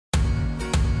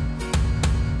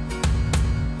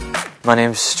My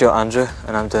name's Stuart Andrew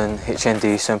and I'm doing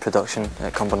HNC Sound Production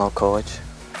at Cumbernauld College.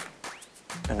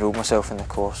 I enrolled myself in the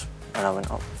course and I went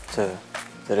up to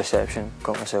the reception,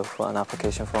 got myself an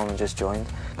application form and just joined.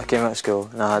 I came out of school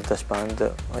and I had this band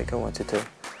that I wanted to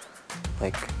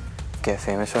get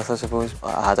famous with, I suppose.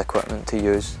 I had equipment to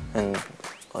use and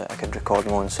I could record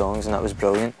my own songs, and that was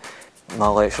brilliant. My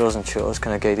lecturers and tutors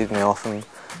kind of guided me off in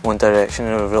one direction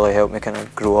and it really helped me kind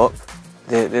of grow up.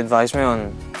 They advised me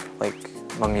on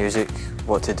my music,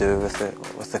 what to do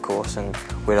with the course and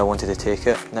where I wanted to take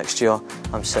it. Next year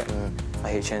I'm sitting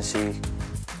at HNC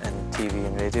in TV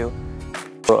and radio.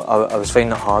 But I was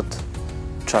finding it hard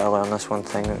trying to learn this one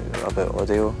thing about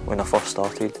audio when I first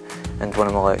started, and one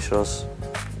of my lecturers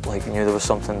knew there was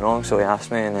something wrong, so he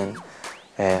asked me, and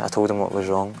then I told him what was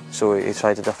wrong, so he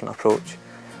tried a different approach.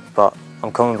 But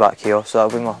I'm coming back here, so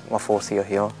that'll be my fourth year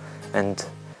here, and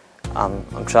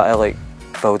I'm trying to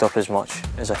build up as much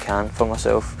as I can for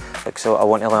myself. So I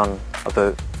want to learn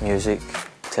about music,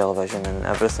 television and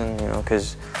everything, you know,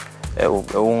 because it'll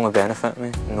only benefit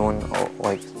me knowing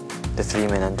the three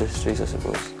main industries, I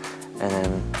suppose.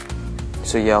 And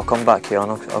so yeah, I'll come back here and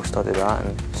I'll study that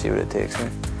and see where it takes me.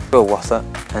 Well worth it,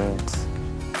 and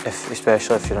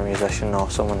especially if you're a musician or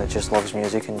someone that just loves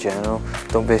music in general,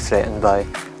 don't be threatened by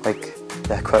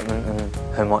the equipment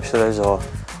and how much there is, or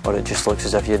it just looks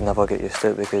as if you'd never get used to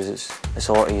it, because it's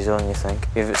a lot easier than you think.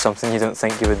 If it's something you don't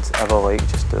think you would ever like,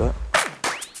 just do it.